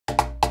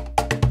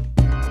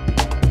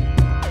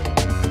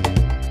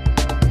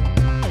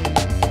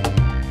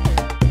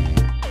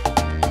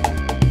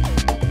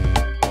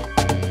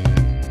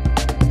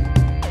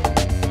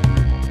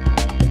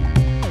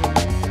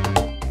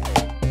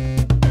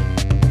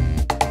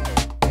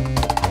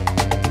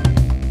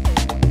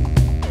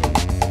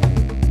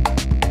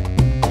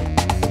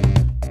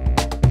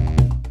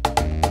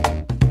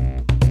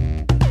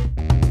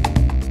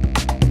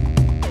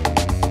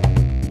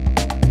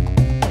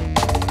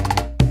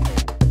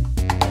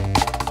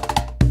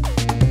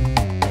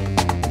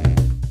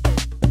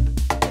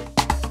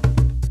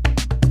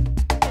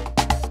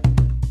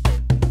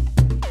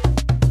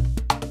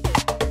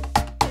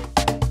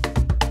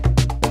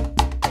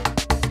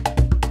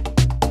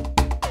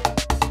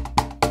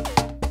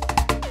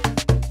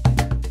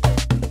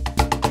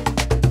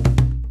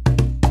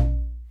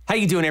How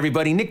you doing,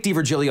 everybody? Nick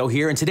DiVirgilio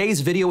here, and today's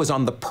video is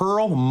on the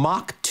Pearl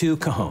Mach 2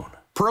 Cajon.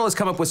 Pearl has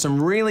come up with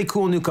some really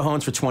cool new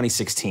Cajons for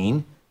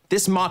 2016.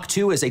 This Mach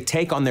 2 is a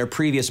take on their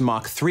previous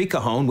Mach 3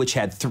 Cajon, which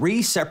had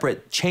 3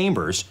 separate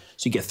chambers,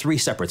 so you get 3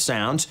 separate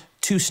sounds,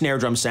 2 snare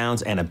drum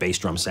sounds and a bass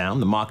drum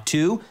sound. The Mach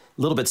 2,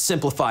 a little bit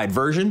simplified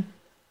version,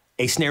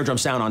 a snare drum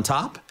sound on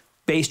top,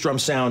 bass drum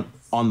sound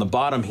on the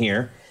bottom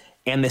here,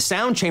 and the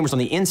sound chambers on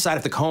the inside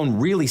of the Cajon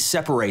really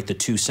separate the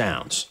 2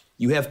 sounds.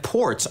 You have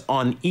ports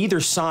on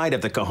either side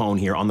of the Cajon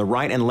here, on the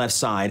right and left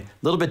side, a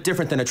little bit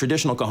different than a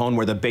traditional Cajon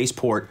where the bass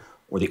port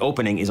or the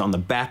opening is on the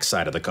back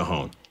side of the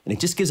Cajon, and it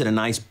just gives it a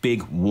nice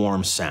big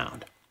warm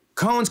sound.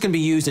 Cajons can be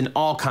used in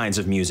all kinds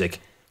of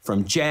music,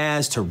 from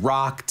jazz to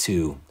rock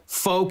to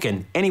folk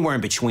and anywhere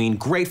in between.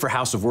 Great for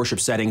house of worship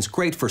settings,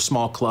 great for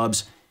small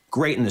clubs,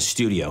 great in the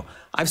studio.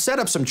 I've set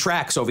up some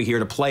tracks over here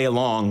to play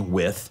along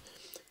with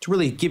to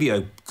really give you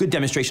a good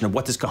demonstration of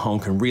what this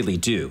Cajon can really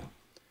do.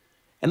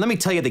 And let me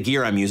tell you the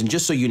gear I'm using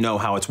just so you know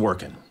how it's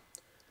working.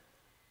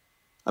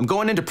 I'm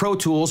going into Pro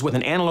Tools with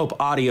an Antelope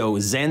Audio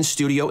Zen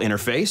Studio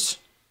interface.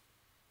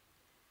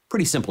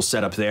 Pretty simple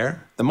setup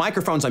there. The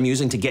microphones I'm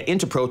using to get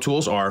into Pro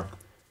Tools are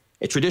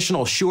a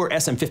traditional Shure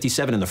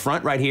SM57 in the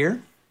front right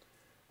here.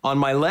 On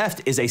my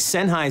left is a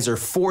Sennheiser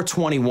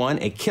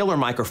 421, a killer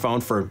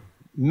microphone for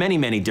many,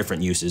 many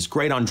different uses.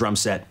 Great on drum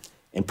set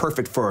and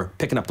perfect for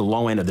picking up the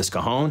low end of this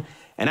Cajon.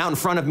 And out in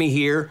front of me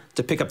here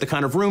to pick up the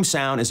kind of room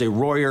sound is a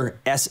Royer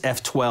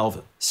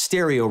SF12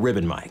 stereo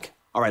ribbon mic.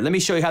 All right, let me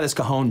show you how this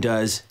Cajon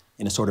does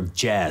in a sort of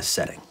jazz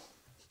setting.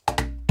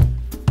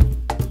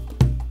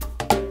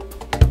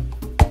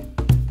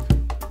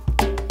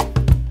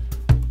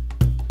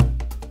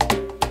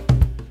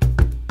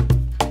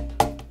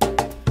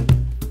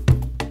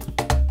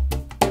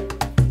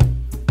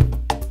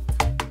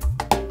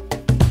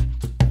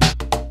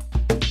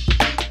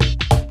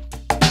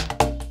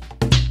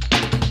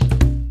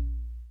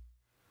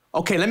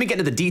 Okay, let me get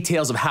into the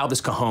details of how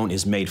this Cajon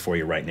is made for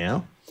you right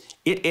now.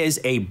 It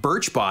is a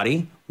birch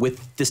body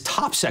with this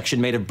top section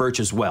made of birch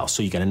as well.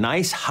 So you get a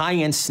nice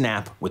high-end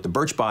snap with the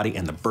birch body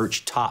and the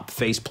birch top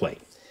faceplate.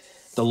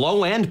 The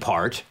low-end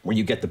part, where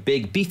you get the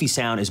big beefy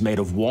sound, is made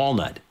of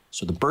walnut.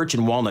 So the birch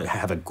and walnut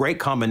have a great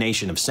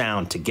combination of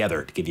sound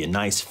together to give you a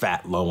nice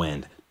fat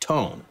low-end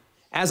tone.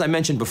 As I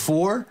mentioned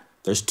before,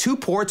 there's 2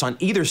 ports on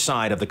either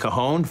side of the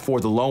Cajon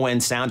for the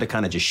low-end sound to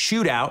kind of just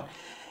shoot out.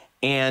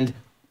 And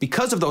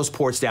because of those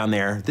ports down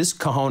there, this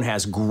Cajon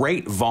has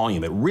great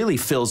volume. It really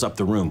fills up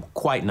the room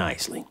quite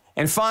nicely.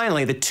 And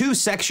finally, the 2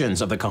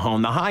 sections of the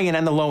Cajon, the high end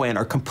and the low end,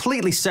 are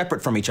completely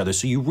separate from each other,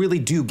 so you really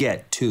do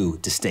get 2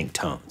 distinct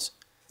tones.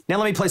 Now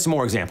let me play some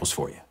more examples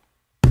for you.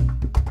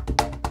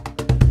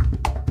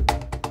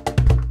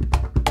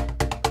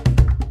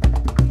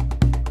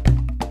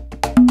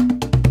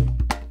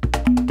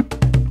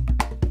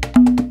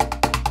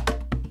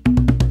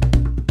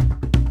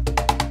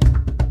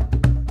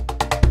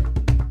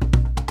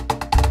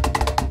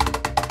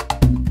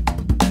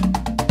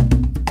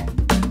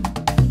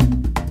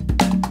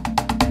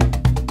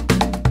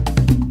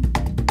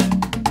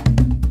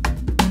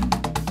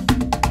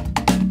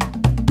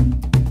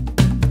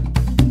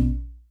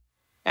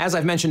 As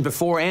I've mentioned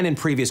before and in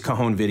previous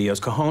Cajon videos,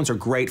 Cajons are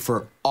great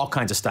for all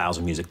kinds of styles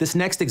of music. This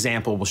next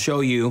example will show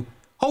you,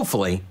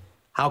 hopefully,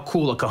 how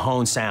cool a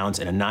Cajon sounds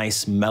in a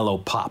nice mellow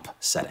pop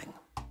setting.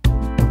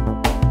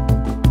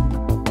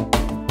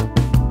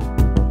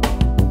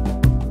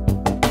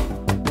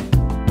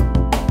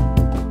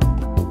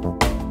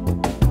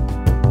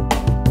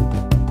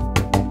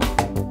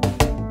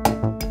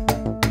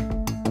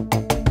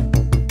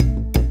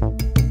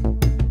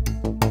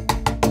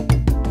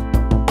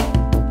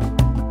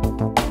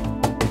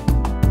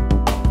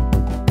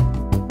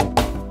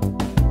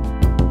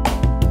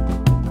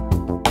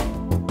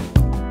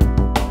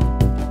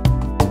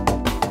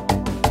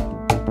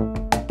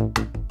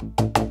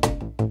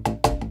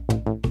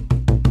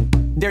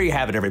 There you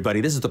have it,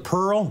 everybody. This is the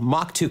Pearl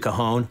Mach 2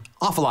 Cajon.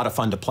 Awful lot of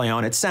fun to play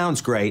on. It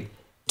sounds great.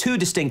 2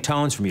 distinct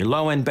tones from your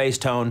low-end bass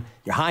tone,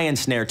 your high-end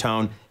snare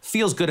tone.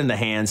 Feels good in the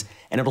hands,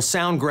 and it'll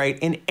sound great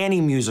in any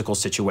musical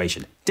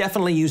situation.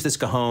 Definitely use this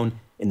Cajon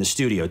in the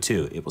studio,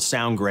 too. It will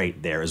sound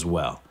great there as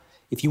well.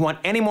 If you want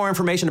any more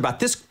information about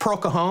this Pearl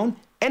Cajon,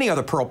 any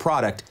other Pearl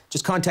product,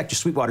 just contact your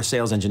Sweetwater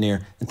sales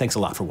engineer, and thanks a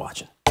lot for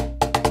watching.